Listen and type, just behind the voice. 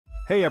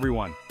Hey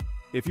everyone!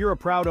 If you're a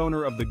proud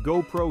owner of the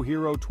GoPro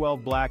Hero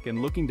 12 Black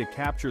and looking to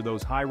capture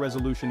those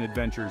high-resolution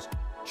adventures,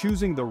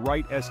 choosing the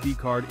right SD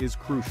card is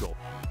crucial.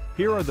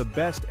 Here are the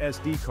best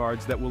SD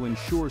cards that will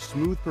ensure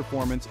smooth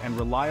performance and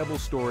reliable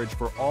storage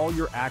for all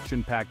your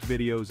action-packed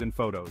videos and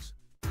photos.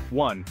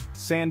 1.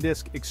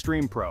 SanDisk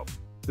Extreme Pro.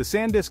 The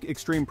SanDisk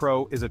Extreme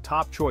Pro is a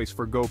top choice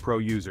for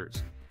GoPro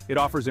users. It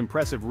offers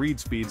impressive read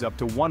speeds up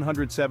to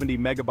 170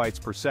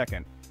 megabytes per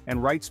second,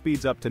 and write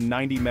speeds up to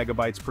 90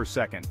 megabytes per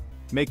second,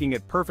 making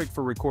it perfect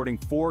for recording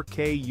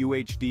 4K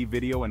UHD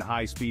video in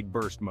high-speed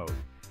burst mode.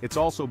 It's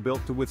also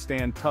built to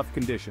withstand tough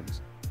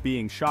conditions,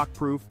 being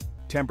shock-proof,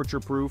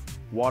 temperature-proof,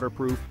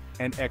 waterproof,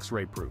 and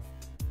X-ray proof.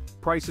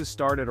 Prices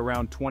start at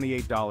around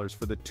 $28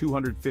 for the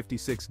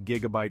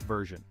 256GB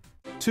version.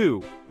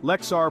 2.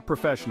 Lexar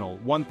Professional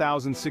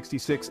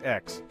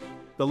 1066X.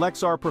 The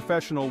Lexar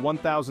Professional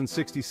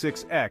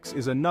 1066X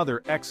is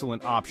another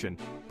excellent option,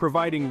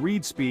 providing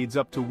read speeds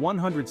up to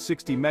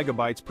 160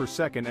 megabytes per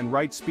second and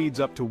write speeds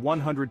up to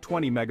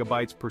 120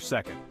 megabytes per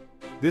second.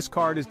 This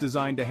card is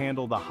designed to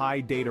handle the high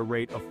data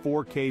rate of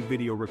 4K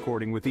video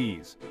recording with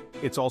ease.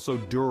 It's also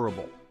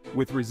durable,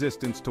 with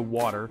resistance to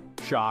water,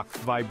 shock,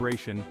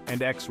 vibration,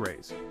 and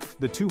X-rays.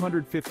 The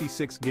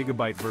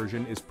 256GB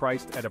version is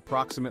priced at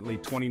approximately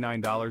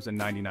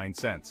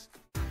 $29.99.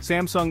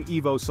 Samsung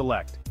Evo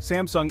Select.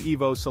 Samsung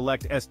Evo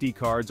Select SD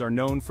cards are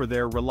known for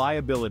their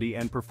reliability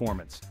and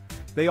performance.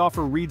 They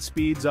offer read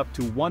speeds up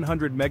to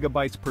 100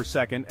 megabytes per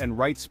second and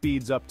write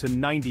speeds up to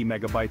 90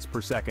 megabytes per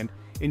second,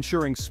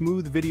 ensuring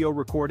smooth video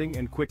recording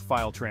and quick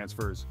file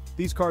transfers.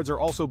 These cards are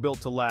also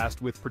built to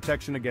last with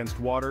protection against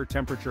water,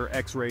 temperature,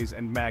 X-rays,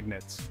 and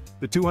magnets.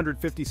 The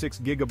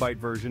 256GB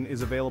version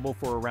is available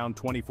for around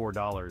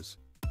 $24.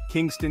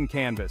 Kingston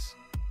Canvas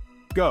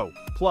Go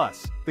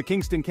Plus. The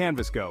Kingston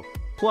Canvas Go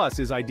Plus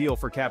is ideal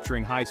for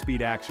capturing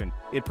high-speed action.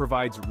 It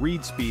provides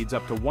read speeds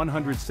up to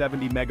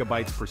 170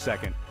 megabytes per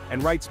second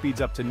and write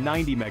speeds up to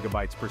 90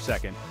 megabytes per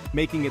second,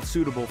 making it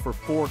suitable for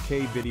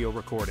 4K video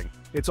recording.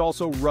 It's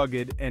also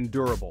rugged and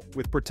durable,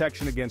 with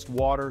protection against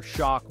water,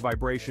 shock,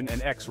 vibration,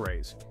 and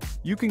X-rays.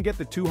 You can get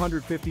the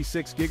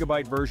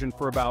 256GB version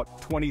for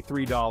about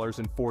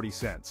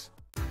 $23.40.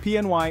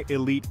 PNY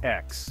Elite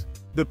X.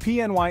 The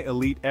PNY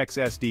Elite X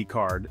SD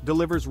card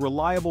delivers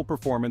reliable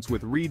performance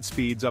with read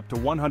speeds up to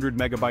 100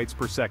 megabytes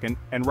per second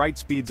and write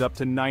speeds up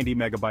to 90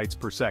 megabytes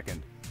per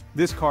second.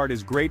 This card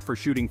is great for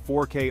shooting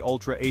 4K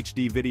Ultra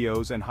HD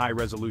videos and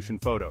high-resolution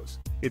photos.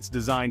 It's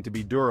designed to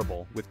be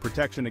durable, with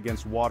protection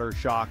against water,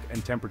 shock,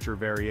 and temperature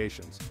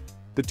variations.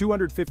 The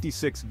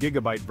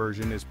 256GB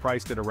version is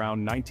priced at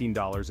around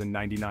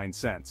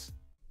 $19.99.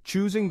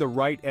 Choosing the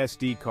right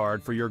SD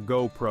card for your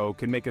GoPro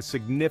can make a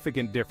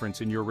significant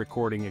difference in your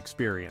recording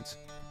experience.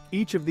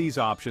 Each of these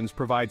options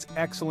provides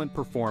excellent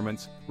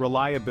performance,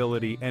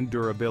 reliability, and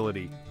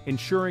durability,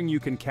 ensuring you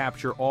can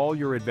capture all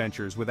your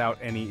adventures without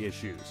any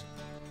issues.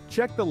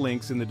 Check the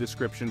links in the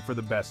description for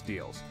the best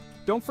deals.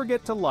 Don't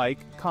forget to like,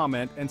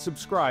 comment, and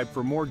subscribe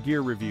for more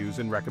gear reviews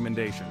and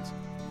recommendations.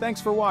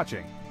 Thanks for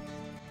watching.